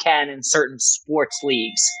you can in certain sports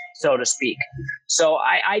leagues, so to speak. So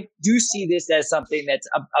I do see this as something that's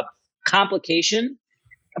a complication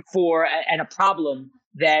and a problem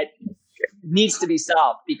that needs to be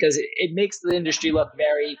solved, because it makes the industry look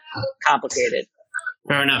very complicated.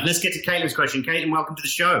 Fair enough. Let's get to Caitlin's question. Caitlin, welcome to the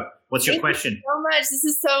show. What's your Thank question? you so much. This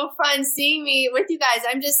is so fun seeing me with you guys.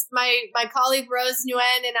 I'm just my colleague Rose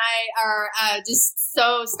Nguyen and I are just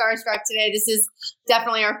so starstruck today. This is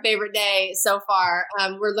definitely our favorite day so far.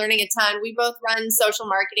 We're learning a ton. We both run social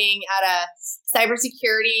marketing at a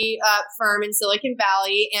cybersecurity firm in Silicon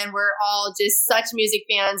Valley, and we're all just such music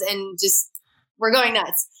fans and just we're going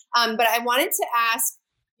nuts. But I wanted to ask,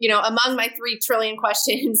 among my 3 trillion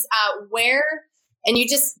questions, where. And you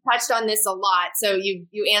just touched on this a lot, so you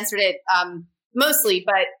answered it mostly.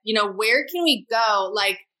 But where can we go?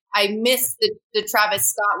 Like I missed the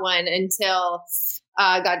Travis Scott one until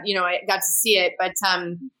I got to see it. But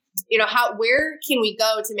where can we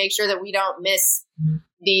go to make sure that we don't miss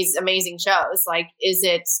these amazing shows? Like,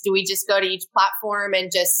 do we just go to each platform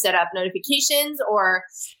and just set up notifications, or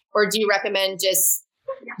do you recommend just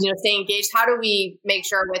staying engaged? How do we make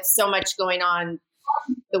sure with so much going on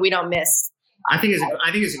that we don't miss? I think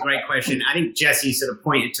it's a great question. I think Jesse sort of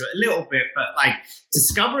pointed to it a little bit, but like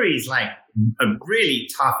discovery is like a really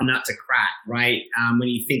tough nut to crack, right? When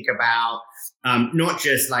you think about not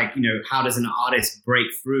just like, how does an artist break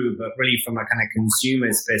through, but really from a kind of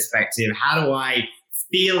consumer's perspective, how do I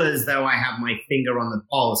feel as though I have my finger on the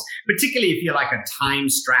pulse, particularly if you're like a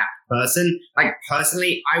time-strapped person. Like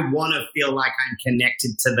personally, I want to feel like I'm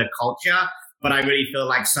connected to the culture, but I really feel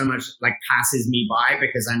like so much like passes me by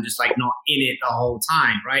because I'm just like not in it the whole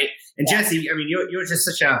time, right? And Jesse, I mean, you're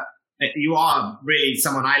just you are really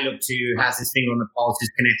someone I look to who has his finger on the pulse,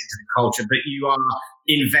 is connected to the culture, but you are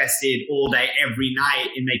invested all day, every night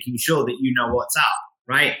in making sure that you know what's up,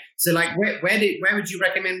 right? So like, where would you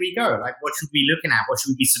recommend we go? Like, what should we be looking at? What should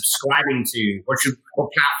we be subscribing to?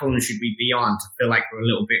 What platform should we be on to feel like we're a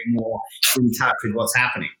little bit more in touch with what's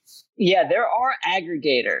happening? Yeah, there are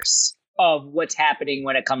aggregators of what's happening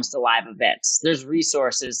when it comes to live events. There's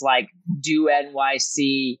resources like Do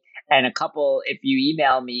NYC and a couple, if you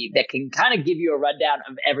email me, that can kind of give you a rundown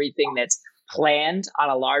of everything that's planned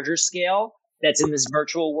on a larger scale that's in this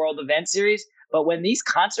virtual world event series. But when these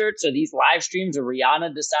concerts or these live streams or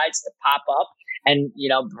Rihanna decides to pop up and,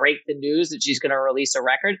 break the news that she's going to release a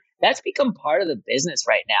record, that's become part of the business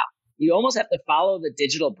right now. You almost have to follow the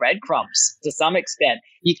digital breadcrumbs to some extent.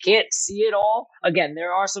 You can't see it all. Again,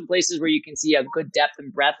 there are some places where you can see a good depth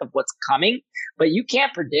and breadth of what's coming, but you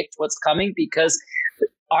can't predict what's coming because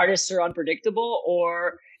artists are unpredictable,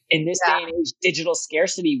 or in this day and age, digital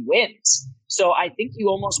scarcity wins. So I think you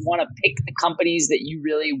almost want to pick the companies that you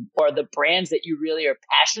really, or the brands that you really are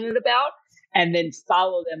passionate about, and then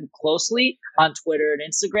follow them closely on Twitter and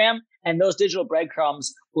Instagram. And those digital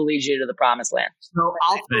breadcrumbs will lead you to the promised land. So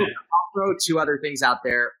I'll throw 2 other things out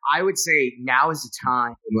there. I would say now is the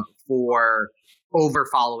time for over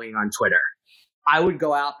following on Twitter. I would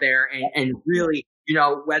go out there and really,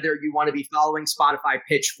 whether you want to be following Spotify,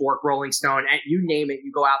 Pitchfork, Rolling Stone, and you name it,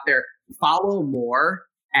 you go out there, follow more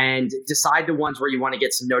and decide the ones where you want to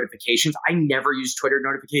get some notifications. I never use Twitter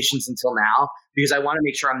notifications until now because I want to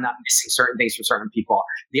make sure I'm not missing certain things from certain people.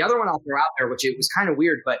 The other one I'll throw out there, which it was kind of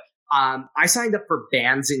weird, but I signed up for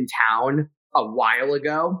Bands in Town a while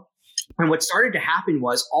ago. And what started to happen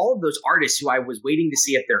was all of those artists who I was waiting to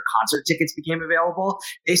see if their concert tickets became available,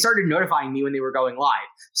 they started notifying me when they were going live.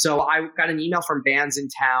 So I got an email from Bands in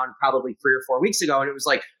Town probably 3 or 4 weeks ago, and it was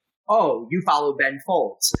like, oh, you follow Ben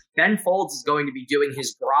Folds. Ben Folds is going to be doing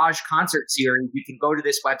his Garage concert series. You can go to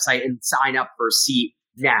this website and sign up for a seat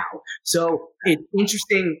now. So it's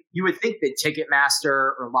interesting. You would think that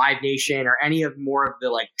Ticketmaster or Live Nation or any of more of the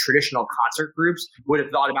like traditional concert groups would have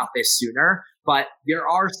thought about this sooner. But there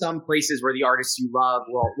are some places where the artists you love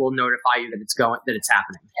will notify you that it's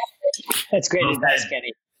happening. That's great advice,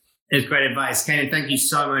 Kenny. It's great advice. Kenan, thank you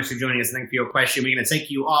so much for joining us. Thank you for your question. We're going to take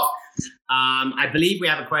you off. I believe we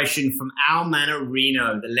have a question from Al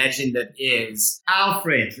Manarino, the legend that is.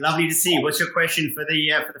 Alfred, lovely to see you. What's your question for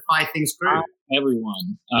the 5 Things crew? Hi,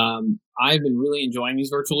 everyone. I've been really enjoying these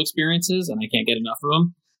virtual experiences, and I can't get enough of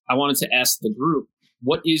them. I wanted to ask the group,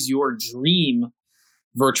 what is your dream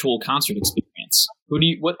virtual concert experience?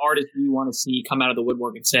 What artist do you want to see come out of the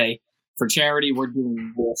woodwork and say, for charity, we're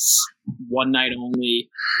doing this one night only,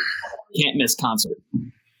 can't miss concert?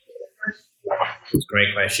 It's a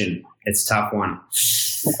great question. It's a tough one.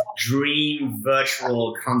 Dream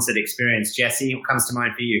virtual concert experience. Jesse, what comes to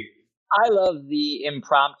mind for you? I love the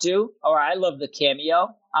impromptu, or I love the cameo.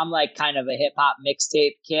 I'm like kind of a hip hop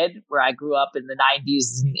mixtape kid where I grew up in the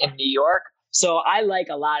 90s in New York. So I like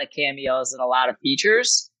a lot of cameos and a lot of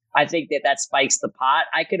features. I think that spikes the pot.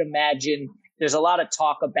 I could imagine there's a lot of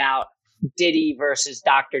talk about Diddy versus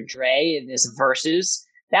Dr. Dre in this versus.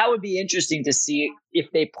 That would be interesting to see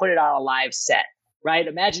if they put it on a live set. right?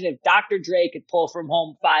 Imagine if Dr. Dre could pull from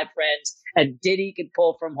home 5 friends and Diddy could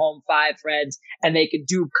pull from home 5 friends, and they could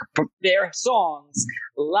do their songs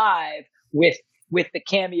live with the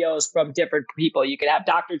cameos from different people. You could have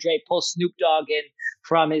Dr. Dre pull Snoop Dogg in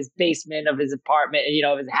from his basement of his apartment,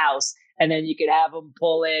 of his house. And then you could have him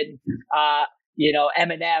pull in,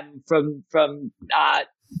 Eminem from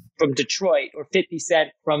Detroit, or 50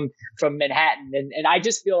 Cent from Manhattan. And I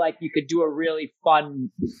just feel like you could do a really fun,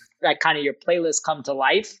 like, kind of your playlist come to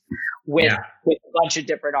life with a bunch of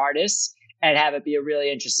different artists, and have it be a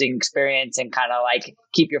really interesting experience, and kind of like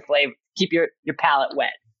keep your palate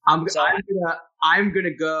wet. I'm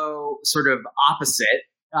gonna go sort of opposite,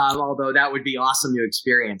 although that would be awesome to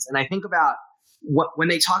experience. And I think about when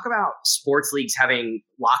they talk about sports leagues having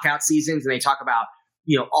lockout seasons, and they talk about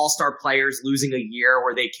all-star players losing a year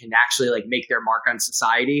where they can actually like make their mark on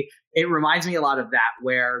society. It reminds me a lot of that,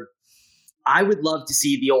 where I would love to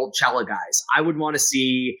see the old cello guys. I would want to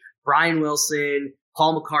see Brian Wilson,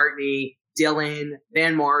 Paul McCartney, Dylan,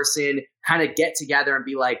 Van Morrison kind of get together and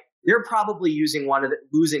be like, they're probably losing one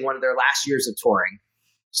of their last years of touring.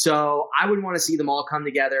 So I would want to see them all come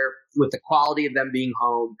together with the quality of them being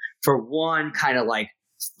home for one kind of like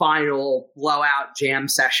final blowout jam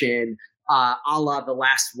session, a la The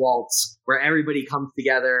Last Waltz, where everybody comes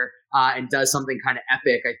together and does something kind of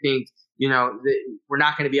epic. I think, we're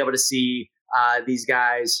not going to be able to see these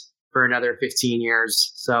guys for another 15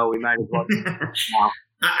 years. So we might as well.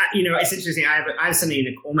 It's interesting. I have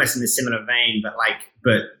something almost in a similar vein, but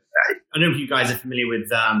I don't know if you guys are familiar with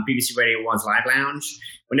BBC Radio 1's Live Lounge.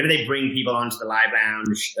 Whenever they bring people onto the Live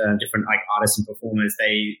Lounge, different like artists and performers,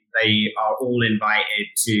 they are all invited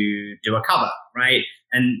to do a cover, right?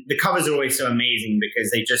 And the covers are always so amazing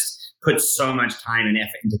because they just put so much time and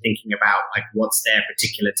effort into thinking about like what's their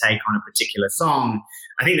particular take on a particular song.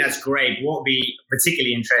 I think that's great. What would be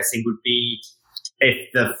particularly interesting would be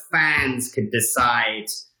if the fans could decide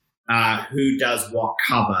who does what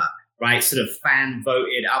cover, right? Sort of fan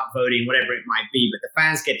voted, upvoting, whatever it might be. But the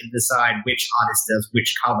fans get to decide which artist does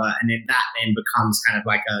which cover, and then that becomes kind of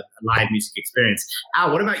like a live music experience.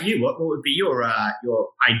 Al, what about you? What would be your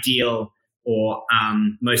ideal or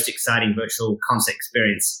most exciting virtual concert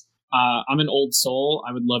experience? I'm an old soul.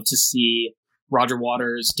 I would love to see Roger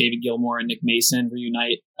Waters, David Gilmour, and Nick Mason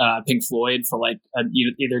reunite Pink Floyd for like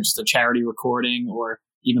either just a charity recording or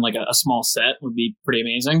even like a small set would be pretty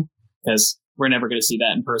amazing, because we're never going to see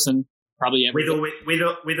that in person. Probably ever.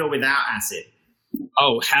 With or without acid.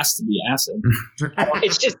 Oh, it has to be acid.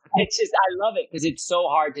 It's just I love it because it's so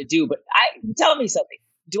hard to do. But tell me something.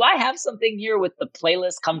 Do I have something here with the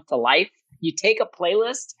playlist come to life? You take a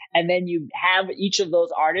playlist and then you have each of those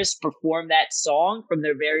artists perform that song from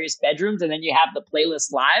their various bedrooms, and then you have the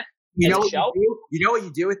playlist live. You know what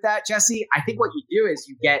you do with that, Jesse? I think what you do is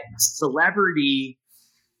you get celebrity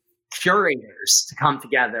curators to come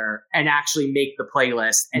together and actually make the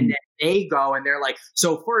playlist, and then they go and they're like,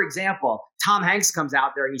 so for example, Tom Hanks comes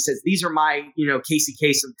out there and he says, these are my, Casey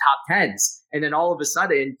Kasem top 10s. And then all of a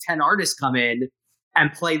sudden 10 artists come in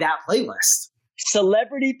and play that playlist.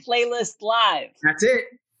 Celebrity playlist live. That's it.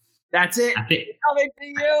 Coming to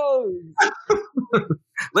you.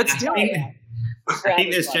 Let's do it. I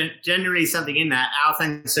think there's generally something in that. Al,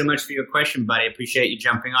 thanks so much for your question, buddy. I appreciate you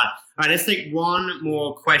jumping on. All right, let's take one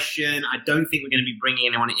more question. I don't think we're going to be bringing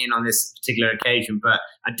anyone in on this particular occasion, but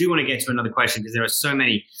I do want to get to another question because there are so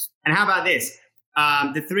many. And how about this?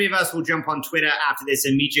 The three of us will jump on Twitter after this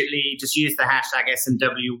immediately. Just use the hashtag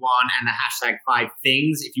SMW1 and the hashtag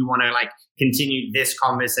 5things if you want to continue this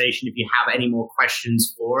conversation, if you have any more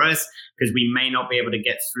questions for us, because we may not be able to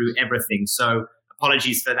get through everything. So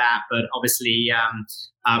apologies for that, but obviously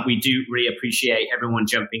we do really appreciate everyone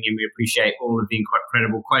jumping in. We appreciate all of the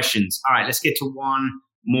incredible questions. All right, let's get to one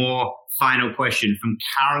more final question from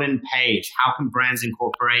Carolyn Page. How can brands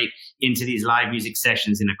incorporate into these live music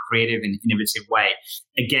sessions in a creative and innovative way?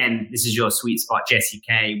 Again, this is your sweet spot, Jesse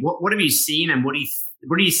K. What have you seen, and what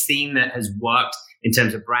are you seeing that has worked in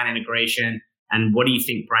terms of brand integration, and what do you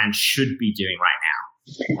think brands should be doing right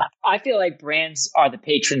now? I feel like brands are the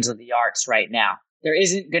patrons of the arts right now. There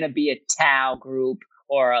isn't going to be a Tao group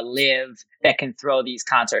or a Live that can throw these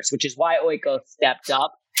concerts, which is why Oikos stepped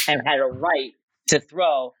up and had a right to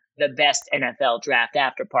throw the best NFL draft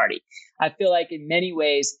after party. I feel like in many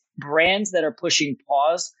ways, brands that are pushing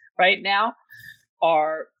pause right now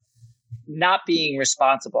are not being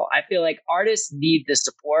responsible. I feel like artists need the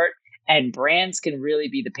support, and brands can really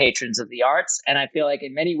be the patrons of the arts. And I feel like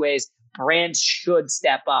in many ways, brands should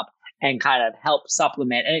step up and kind of help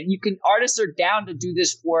supplement. And artists are down to do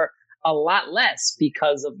this for a lot less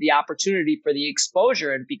because of the opportunity for the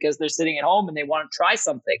exposure and because they're sitting at home and they want to try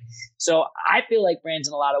something. So I feel like brands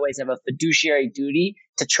in a lot of ways have a fiduciary duty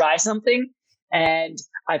to try something. And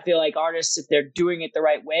I feel like artists, if they're doing it the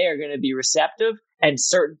right way, are going to be receptive. And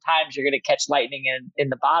certain times you're going to catch lightning in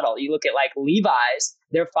the bottle. You look at like Levi's,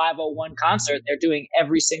 their 5:01 concert they're doing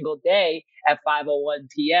every single day at 5:01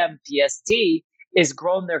 p.m. PST is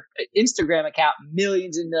grown their Instagram account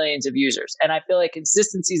millions and millions of users. And I feel like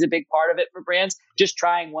consistency is a big part of it for brands. Just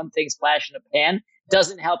trying one thing splash in a pan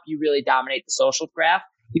doesn't help you really dominate the social graph.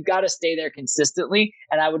 You've got to stay there consistently.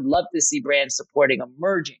 And I would love to see brands supporting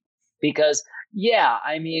emerging because, yeah,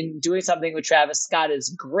 I mean, doing something with Travis Scott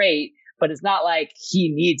is great, but it's not like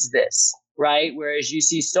he needs this, right? Whereas you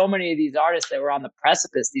see so many of these artists that were on the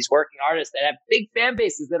precipice, these working artists that have big fan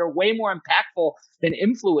bases that are way more impactful than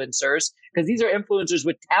influencers, because these are influencers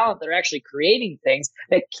with talent that are actually creating things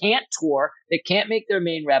that can't tour, that can't make their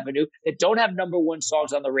main revenue, that don't have number one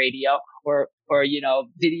songs on the radio or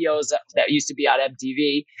videos that used to be on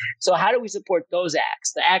MTV. So how do we support those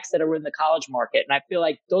acts, the acts that are in the college market? And I feel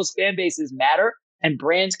like those fan bases matter and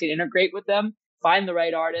brands can integrate with them. Find the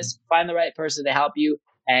right artist, find the right person to help you,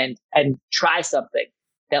 and try something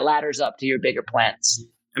that ladders up to your bigger plans.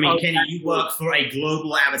 I mean, Kenny, you work for a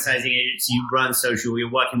global advertising agency. You run social. You're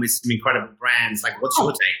working with some incredible brands. Like, what's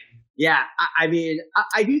your take? Yeah, I mean,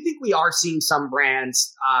 I do think we are seeing some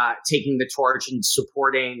brands taking the torch and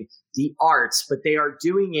supporting the arts, but they are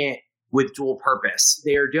doing it with dual purpose.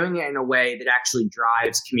 They are doing it in a way that actually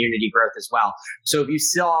drives community growth as well. So if you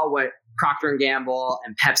saw what Procter & Gamble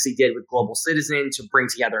and Pepsi did with Global Citizen to bring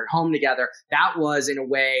together at home together, that was in a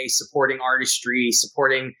way supporting artistry,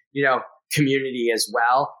 supporting, community as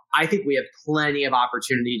well. I think we have plenty of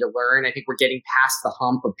opportunity to learn. I think we're getting past the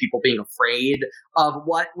hump of people being afraid of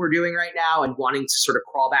what we're doing right now and wanting to sort of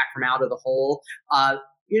crawl back from out of the hole.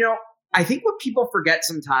 I think what people forget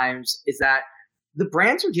sometimes is that the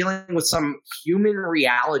brands are dealing with some human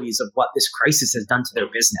realities of what this crisis has done to their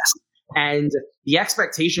business. And the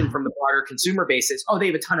expectation from the broader consumer base is, they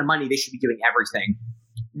have a ton of money, they should be doing everything.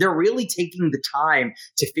 They're really taking the time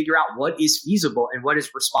to figure out what is feasible and what is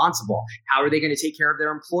responsible. How are they going to take care of their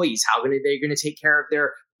employees? How are they going to take care of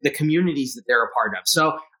the communities that they're a part of?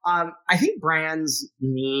 So I think brands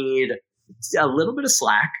need a little bit of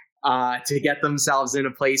slack to get themselves in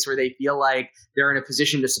a place where they feel like they're in a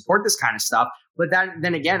position to support this kind of stuff. But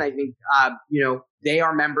then again, I think, they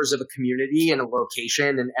are members of a community and a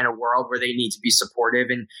location and a world where they need to be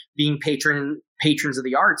supportive, and being patrons of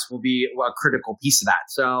the arts will be a critical piece of that.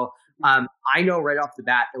 So I know right off the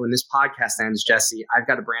bat that when this podcast ends, Jesse, I've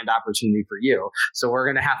got a brand opportunity for you. So we're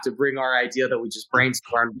going to have to bring our idea that we just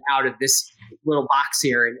brainstormed out of this little box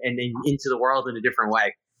here and into the world in a different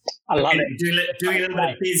way. I love it. Doing a little bit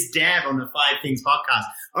of biz dev on the 5 Things podcast.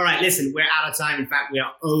 All right, listen, we're out of time. In fact, we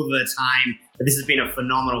are over time. But this has been a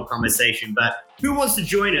phenomenal conversation. But who wants to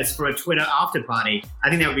join us for a Twitter after party? I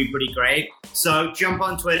think that would be pretty great. So jump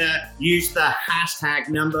on Twitter, use the hashtag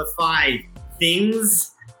number 5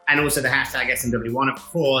 things, and also the hashtag SMW1, of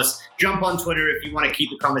course. Jump on Twitter if you want to keep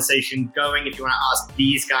the conversation going. If you want to ask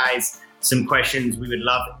these guys some questions, we would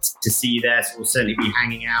love to see you there. So we'll certainly be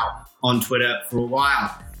hanging out on Twitter for a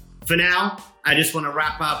while. For now, I just want to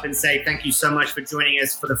wrap up and say thank you so much for joining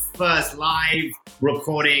us for the first live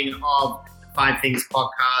recording of the 5 Things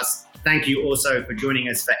podcast. Thank you also for joining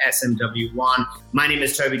us for SMW1. My name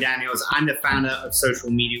is Toby Daniels. I'm the founder of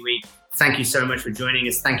Social Media Week. Thank you so much for joining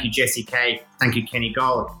us. Thank you, Jesse K. Thank you, Kenny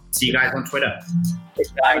Gold. See you guys on Twitter.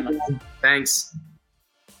 Thanks.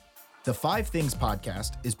 The 5 Things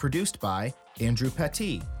podcast is produced by Andrew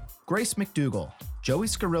Petit, Grace McDougall, Joey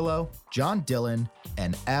Scarillo, John Dillon,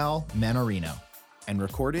 and Al Manorino, and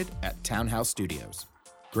recorded at Townhouse Studios.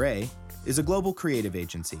 Gray is a global creative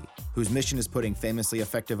agency whose mission is putting famously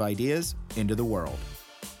effective ideas into the world.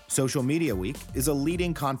 Social Media Week is a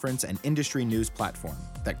leading conference and industry news platform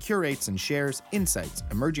that curates and shares insights,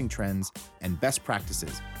 emerging trends, and best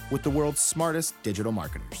practices with the world's smartest digital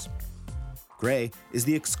marketers. Gray is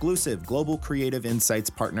the exclusive global creative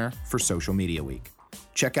insights partner for Social Media Week.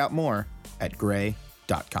 Check out more at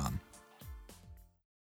gray.com.